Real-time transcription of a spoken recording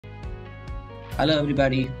Hello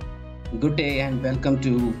everybody, good day and welcome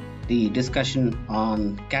to the discussion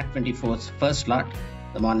on CAT 24's first slot,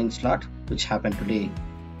 the morning slot, which happened today.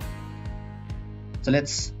 So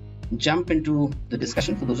let's jump into the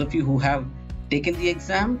discussion. For those of you who have taken the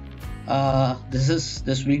exam,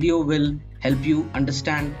 this video will help you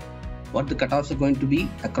understand what the cutoffs are going to be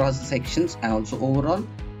across the sections and also overall,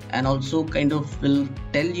 and also kind of will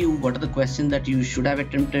tell you what are the questions that you should have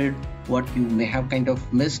attempted, what you may have kind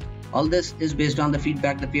of missed. All this is based on the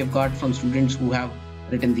feedback that we have got from students who have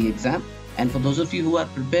written the exam. And for those of you who are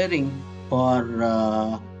preparing for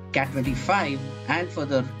CAT 25 and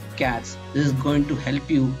further CATs, this is going to help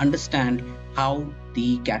you understand how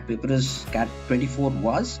the CAT paper is CAT 24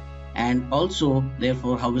 was, and also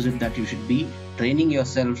therefore how is it that you should be training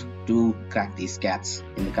yourself to crack these CATs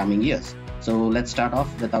in the coming years. So let's start off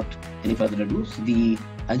without any further ado. So the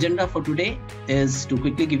agenda for today is to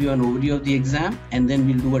quickly give you an overview of the exam, and then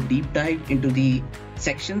we'll do a deep dive into the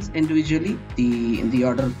sections individually, in the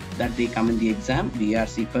order that they come in the exam: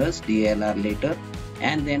 VRC first, DALR later,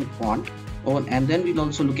 and then quant. And then we'll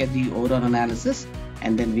also look at the overall analysis,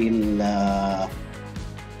 and then we'll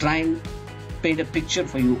try and paint a picture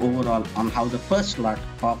for you overall on how the first slot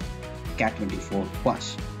of CAT 24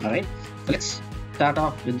 was. All right, so let's start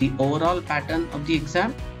off with the overall pattern of the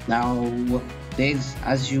exam. Now, there's,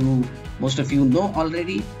 as most of you know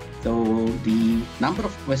already, so the number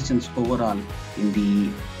of questions overall in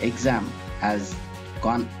the exam has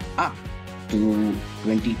gone up to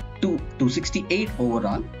 68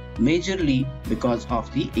 overall, majorly because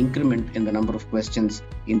of the increment in the number of questions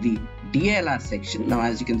in the DALR section. Now,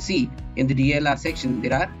 as you can see, in the DALR section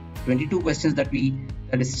there are 22 questions that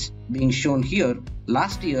is being shown here.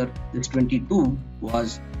 Last year this 22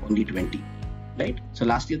 was only 20. Right? So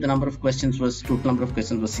last year the total number of questions was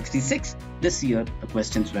 66. This year the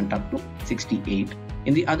questions went up to 68.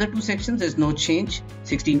 In the other two sections there's no change.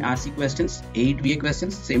 16 RC questions, 8 VA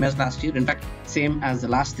questions, same as last year. In fact, same as the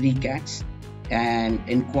last 3 CATs. And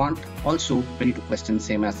in quant also 22 questions,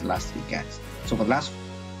 same as the last 3 CATs. So for the last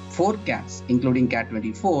 4 CATs, including CAT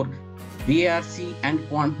 24, VARC and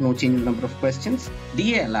quant, no change in number of questions.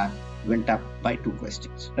 DALR went up by 2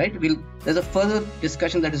 questions, right? There's a further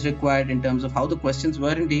discussion that is required in terms of how the questions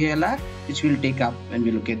were in DALR, which we'll take up when we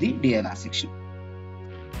look at the DALR section.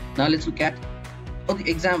 Now let's look at how the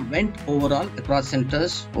exam went overall across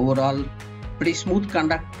centers. Overall, pretty smooth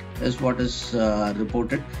conduct is what is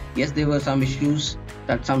reported. Yes, there were some issues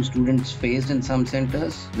that some students faced in some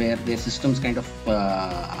centers where their systems kind of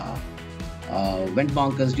went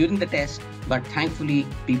bonkers during the test, but thankfully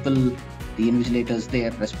the invigilators there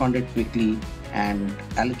responded quickly and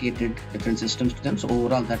allocated different systems to them. So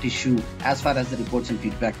overall, that issue, as far as the reports and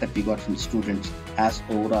feedback that we got from the students, has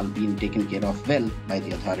overall been taken care of well by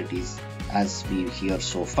the authorities, as we hear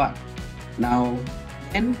so far. Now,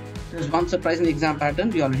 then there's one surprise in the exam pattern.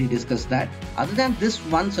 We already discussed that. Other than this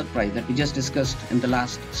one surprise that we just discussed in the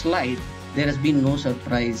last slide, there has been no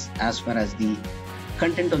surprise as far as the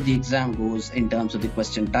content of the exam goes in terms of the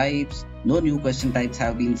question types. No new question types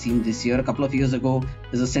have been seen this year. A couple of years ago,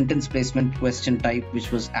 there's a sentence placement question type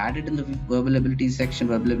which was added in the verbal ability section,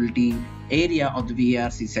 verbal ability area of the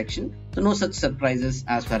VARC section. So no such surprises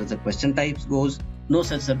as far as the question types goes. No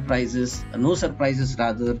surprises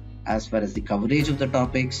rather as far as the coverage of the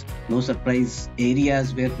topics. No surprise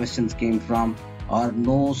areas where questions came from, or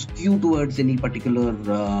no skew towards any particular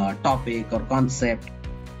topic or concept.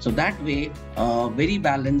 So that way, very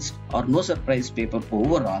balanced or no surprise paper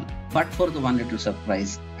overall, but for the one little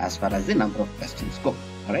surprise as far as the number of questions go.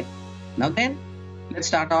 All right. Now then, let's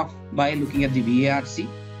start off by looking at the VARC.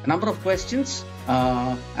 The number of questions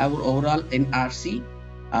our overall in RC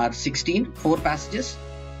are 16, 4 passages,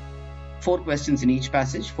 4 questions in each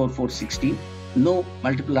passage, 4, 4, 16. No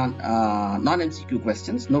multiple non-MCQ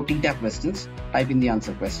questions, no TTA questions, type in the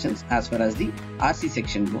answer questions as far as the RC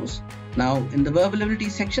section goes. Now, in the verbal ability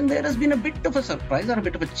section, there has been a bit of a surprise or a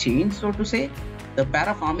bit of a change, so to say. The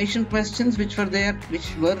para formation questions which were there,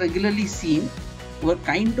 which were regularly seen, were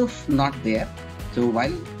kind of not there. So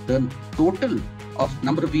while the total of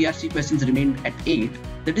number of VRC questions remained at 8,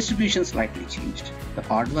 the distribution slightly changed. The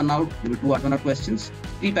odd one out, there were 2 odd one out questions,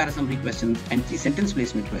 3 para summary questions, and 3 sentence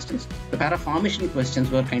placement questions. The para formation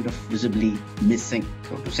questions were kind of visibly missing,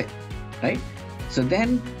 so to say, right? So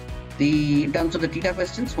then, in terms of the TTA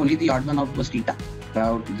questions, only the odd one out was TTA.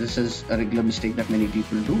 Now, this is a regular mistake that many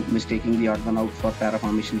people do, mistaking the odd one out for para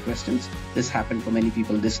formation questions. This happened for many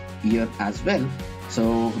people this year as well.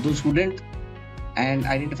 So those who didn't and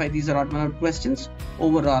identify these are odd one out questions,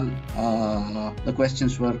 overall the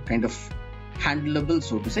questions were kind of handleable,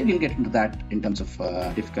 so to say. We'll get into that in terms of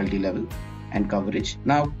difficulty level. and coverage.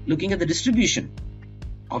 Now, looking at the distribution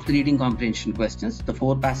of the reading comprehension questions, the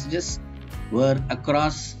 4 passages were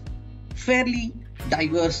across fairly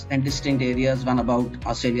diverse and distinct areas. One about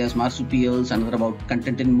Australia's marsupials, another about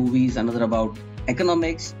content in movies, another about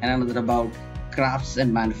economics, and another about crafts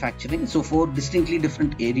and manufacturing. So 4 distinctly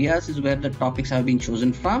different areas is where the topics have been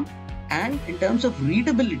chosen from. And in terms of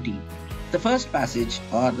readability, the first passage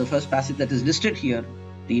that is listed here,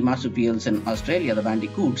 the marsupials in Australia, the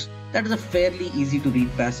bandicoots, that is a fairly easy to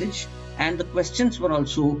read passage, and the questions were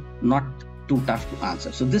also not too tough to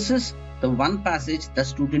answer. So this is the one passage that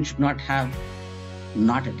students should not have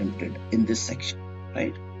not attempted in this section,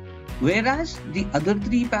 right? Whereas the other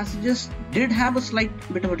 3 passages did have a slight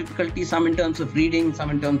bit of a difficulty, some in terms of reading, some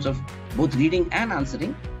in terms of both reading and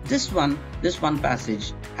answering. This one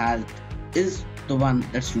passage is the one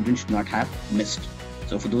that students should not have missed.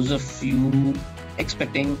 So for those of you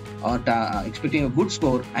expecting a good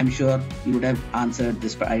score, I'm sure you would have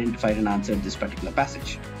identified and answered this particular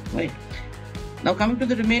passage, right? Now coming to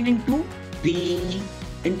the remaining 2,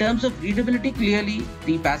 in terms of readability, clearly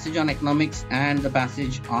the passage on economics and the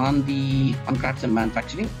passage on crafts and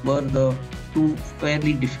manufacturing were the 2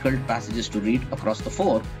 fairly difficult passages to read across the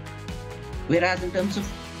 4. Whereas in terms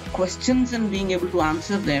of questions and being able to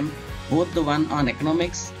answer them, both the one on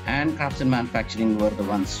economics and crafts and manufacturing were the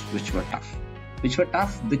ones which were tough.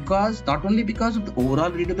 Because not only because of the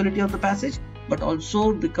overall readability of the passage, but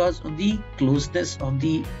also because of the closeness of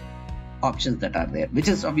the options that are there, which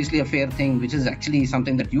is obviously a fair thing, which is actually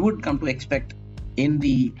something that you would come to expect in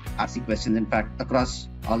the RC questions, in fact across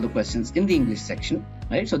all the questions in the English section,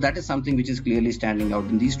 right? So that is something which is clearly standing out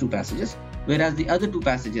in these 2 passages, whereas the other 2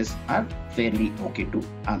 passages are fairly okay to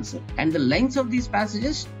answer. And the lengths of these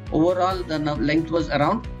passages, overall the length was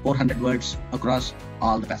around 400 words across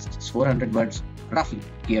all the passages. 400 words roughly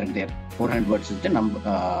here and there. 400 words is the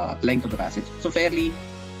length of the passage. So fairly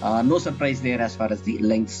no surprise there as far as the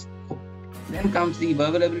lengths. Then comes the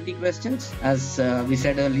verbal ability questions. As we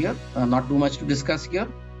said earlier, not too much to discuss here.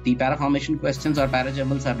 The para formation questions or para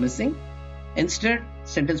jumbles are missing. Instead,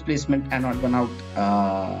 sentence placement and odd one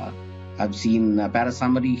out. I've seen para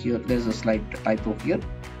summary here. There's a slight typo here.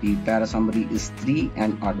 The para summary is 3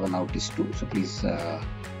 and odd one out is 2. So please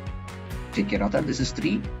take care of that. This is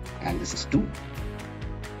 3 and this is 2.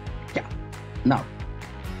 Yeah. Now,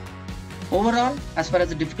 overall, as far as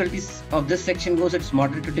the difficulties of this section goes, it's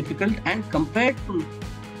moderate to difficult, and compared to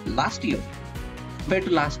last year,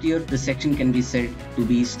 this section can be said to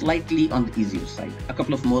be slightly on the easier side. A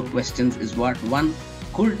couple of more questions is what one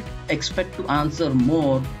could expect to answer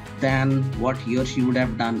more than what he or she would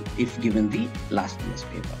have done if given the last year's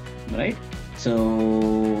paper, right?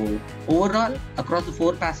 So overall, across the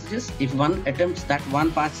 4 passages, if one attempts that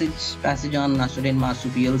one passage on Australian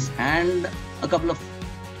marsupials and a couple of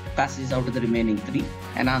passages out of the remaining 3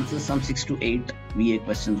 and answers some 6 to 8 VA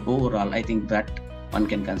questions overall, I think that one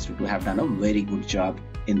can consider to have done a very good job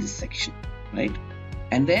in this section, right?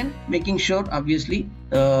 And then making sure, obviously,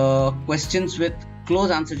 questions with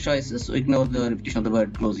close answer choices. So ignore the repetition of the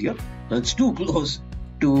word close here. So it's too close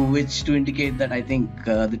to indicate that I think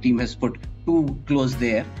the team has put too close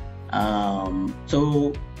there.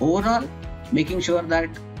 So overall, making sure that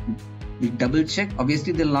we double check.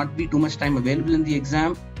 Obviously, there will not be too much time available in the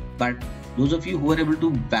exam, but those of you who are able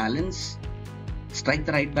to strike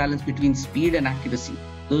the right balance between speed and accuracy,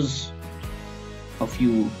 those of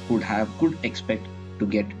you could expect to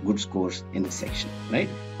get good scores in this section, right?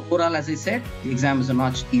 Overall, as I said, the exam is a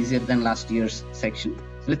notch easier than last year's section.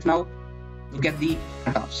 So let's now look at the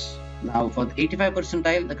cutoffs. Now for the 85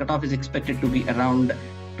 percentile, the cutoff is expected to be around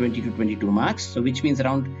 20 to 22 marks. So which means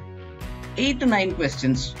around 8 to 9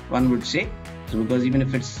 questions, one would say. So because even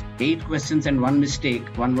if it's 8 questions and 1 mistake,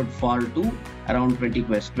 one would fall to around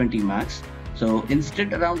 20 marks. So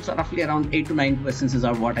instead, roughly around 8 to 9 questions is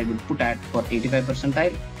what I would put at for 85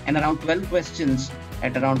 percentile, and around 12 questions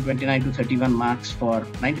at around 29 to 31 marks for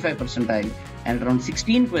 95 percentile, and around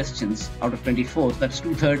 16 questions out of 24, that's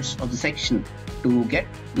 2/3 of the section, to get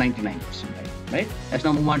 99 percentile, right? Let's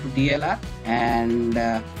now move on to DLR, and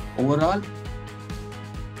overall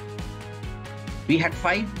we had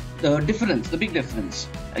 5. The big difference,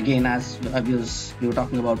 again, as we were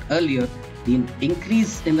talking about earlier, the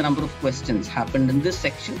increase in the number of questions happened in this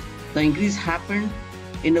section. The increase happened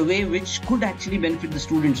in a way which could actually benefit the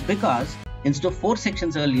students, because instead of 4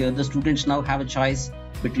 sections earlier, the students now have a choice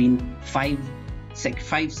between 5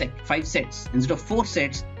 sets. Instead of 4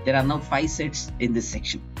 sets, there are now 5 sets in this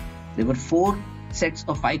section. There were 4 sets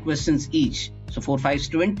of 5 questions each. So 4 5s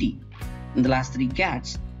 20 in the last 3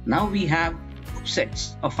 cats. Now we have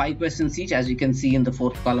sets of 5 questions each, as you can see in the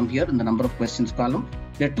 4th column here, in the number of questions column.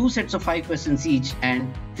 there are 2 sets of 5 questions each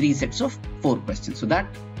and 3 sets of 4 questions. So that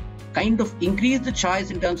kind of increased the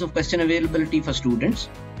choice in terms of question availability for students.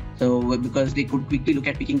 So because they could quickly look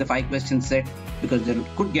at picking the 5 question set, because they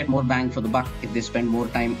could get more bang for the buck if they spend more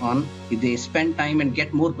time on, if they spend time and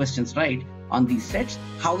get more questions right on these sets.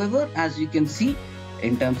 However, as you can see,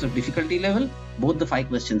 in terms of difficulty level, both the 5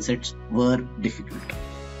 question sets were difficult.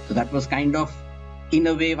 So that was kind of, in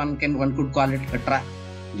a way, one could call it a trap.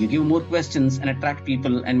 You give more questions and attract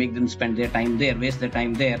people and make them spend their time there, waste their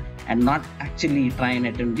time there, and not actually try and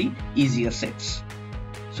attempt the easier sets.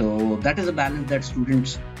 So that is a balance that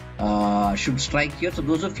students should strike here. So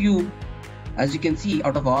those of you, as you can see,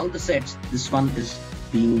 out of all the sets, this one is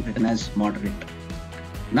being written as moderate.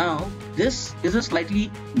 Now, this is a slightly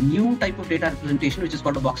new type of data representation, which is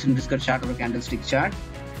called a box and whisker chart or a candlestick chart.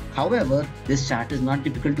 However, this chart is not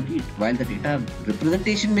difficult to read. While the data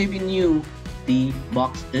representation may be new, the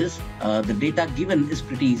box is, the data given is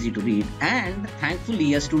pretty easy to read. And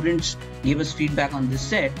thankfully, as students gave us feedback on this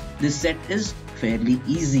set is fairly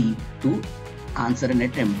easy to answer and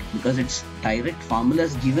attempt, because it's direct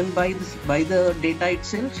formulas given by the data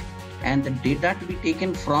itself, and the data to be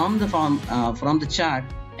taken from the chart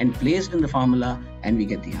and placed in the formula, and we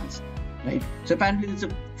get the answer, right? So apparently it's a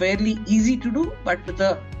fairly easy to do, but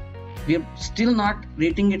we are still not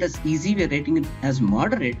rating it as easy. We are rating it as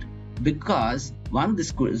moderate, because one,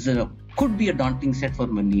 this could be a daunting set for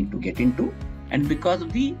many to get into, and because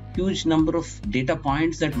of the huge number of data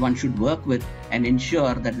points that one should work with and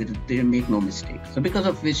ensure that they make no mistakes. So because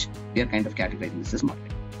of which we are kind of categorizing this as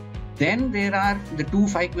moderate. Then there are the 2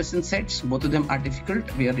 5 question sets. Both of them are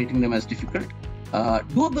difficult. We are rating them as difficult.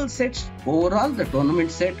 Doable sets, overall, the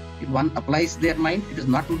tournament set, if one applies their mind, it is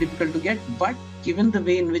not too difficult to get, but given the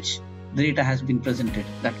way in which the data has been presented,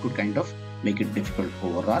 that could kind of make it difficult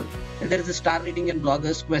overall. And there is a star rating and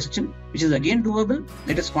bloggers question, which is again doable.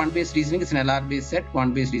 That is quant-based reasoning. It's an LR-based set.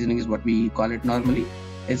 Quant-based reasoning is what we call it normally.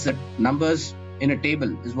 It's the numbers in a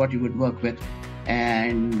table is what you would work with,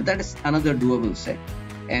 and that is another doable set.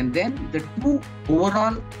 And then the 2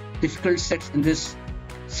 overall difficult sets in this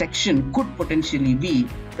section could potentially be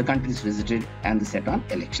the countries visited and the set on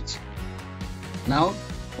elections. Now,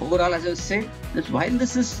 overall, as I said, while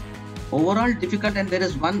this is overall difficult, and there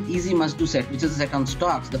is one easy must-do set, which is the set on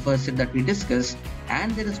stocks, the first set that we discussed,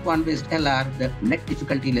 and there is quant-based LR, the net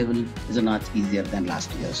difficulty level is a notch easier than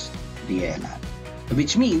last year's DALR,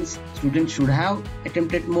 which means students should have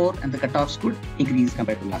attempted more and the cutoffs could increase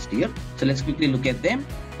compared to last year. So let's quickly look at them.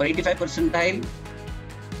 For 85 percentile,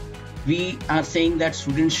 we are saying that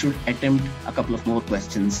students should attempt a couple of more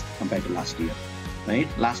questions compared to last year, right?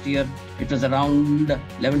 Last year it was around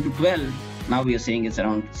 11 to 12. Now we are saying it's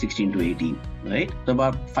around 16 to 18, right? So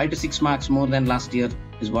about 5 to 6 marks more than last year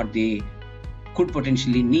is what they could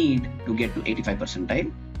potentially need to get to 85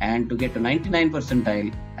 percentile, and to get to 99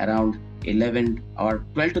 percentile, around 11 or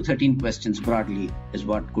 12 to 13 questions broadly is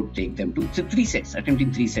what could take them to, so 3 sets,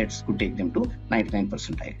 attempting 3 sets could take them to 99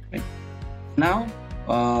 percentile, right? Now,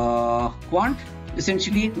 quant,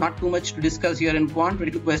 essentially not too much to discuss here in quant.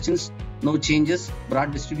 22 questions, no changes,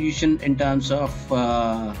 broad distribution in terms of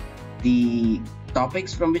the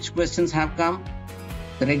topics from which questions have come.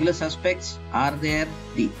 The regular suspects are there.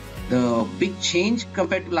 The big change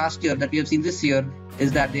compared to last year that we have seen this year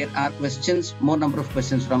is that there are questions, more number of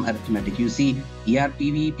questions from arithmetic. You see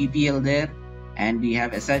ERPV, PPL there, and we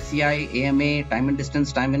have SICI, AMA, time and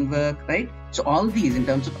distance, time and work, right? So all these in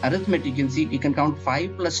terms of arithmetic, you can see we can count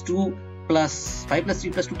 5 plus 2 plus 5 plus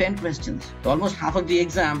 3 plus 2, 10 questions. So almost half of the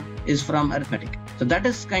exam is from arithmetic. So that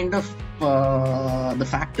is kind of the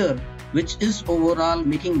factor which is overall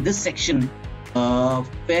making this section a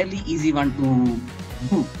fairly easy one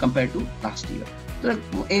to do compared to last year. So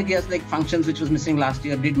areas like functions, which was missing last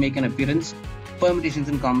year, did make an appearance. Permutations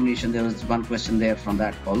and combination, there was one question there from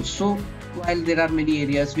that also. While there are many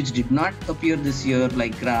areas which did not appear this year,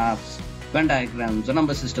 like graphs, Venn diagrams, or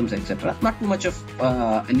number systems, etc. Not too much of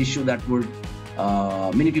an issue that would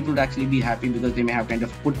many people would actually be happy, because they may have kind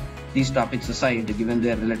of put these topics aside given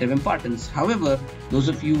their relative importance. However, those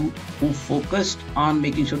of you who focused on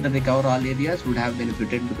making sure that they cover all areas would have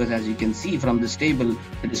benefited, because as you can see from this table,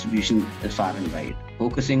 the distribution is far and wide.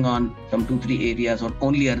 Focusing on some 2-3 areas or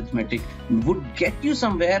only arithmetic would get you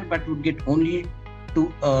somewhere, but would get only to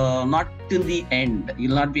not till the end.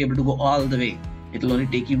 You'll not be able to go all the way. It'll only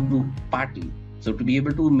take you to partly. So to be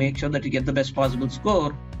able to make sure that you get the best possible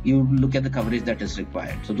score, you look at the coverage that is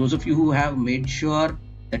required. So those of you who have made sure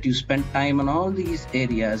that you spend time on all these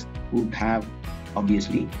areas would have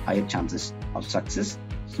obviously higher chances of success.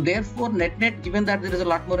 So therefore, net, given that there is a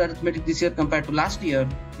lot more arithmetic this year compared to last year,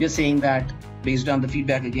 we are saying that based on the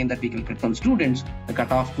feedback again that we get from students, the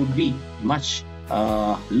cutoff could be much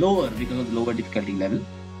lower because of the lower difficulty level,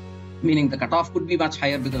 meaning the cutoff could be much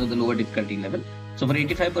higher because of the lower difficulty level. So for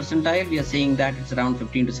 85 percentile, we are saying that it's around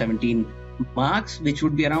 15 to 17 marks, which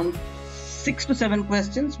would be around 6 to 7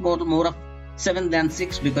 questions, more of 7 than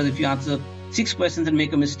 6, because if you answer 6 questions and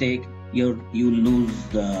make a mistake, you lose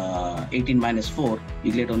 18 minus 4,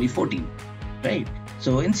 you get only 14, right?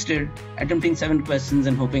 So instead, attempting 7 questions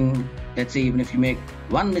and hoping, let's say even if you make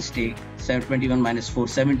one mistake, 21 minus 4,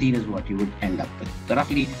 17 is what you would end up with. So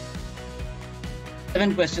roughly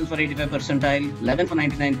 7 questions for 85 percentile, 11 for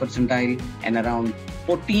 99 percentile, and around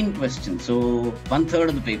 14 questions, so 1/3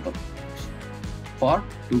 of the paper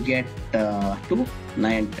to get to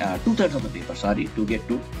 2/3 of the paper, to get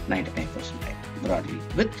to 99 percentile broadly,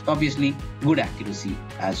 with obviously good accuracy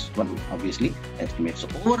as one obviously estimates. So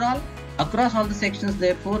overall, across all the sections,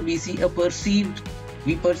 therefore, we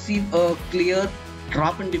perceive a clear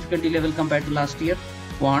drop in difficulty level compared to last year,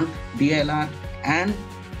 quant, DLR, and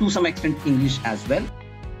to some extent English as well.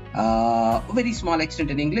 Very small extent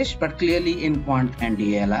in English, but clearly in quant and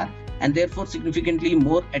DLR, and therefore significantly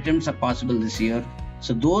more attempts are possible this year.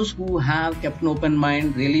 So those who have kept an open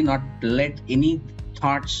mind, really not let any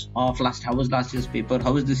thoughts of how was last year's paper,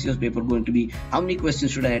 how is this year's paper going to be, how many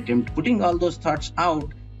questions should I attempt, putting all those thoughts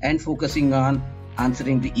out and focusing on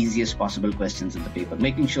answering the easiest possible questions in the paper,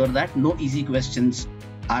 making sure that no easy questions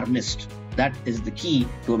are missed. That is the key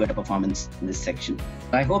to a better performance in this section.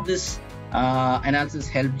 I hope this analysis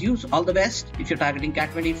helped you. So all the best if you're targeting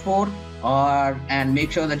CAT 24, and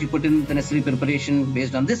make sure that you put in the necessary preparation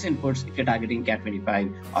based on this inputs if you're targeting CAT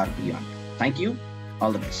 25 or beyond. Thank you.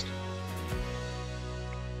 All the best.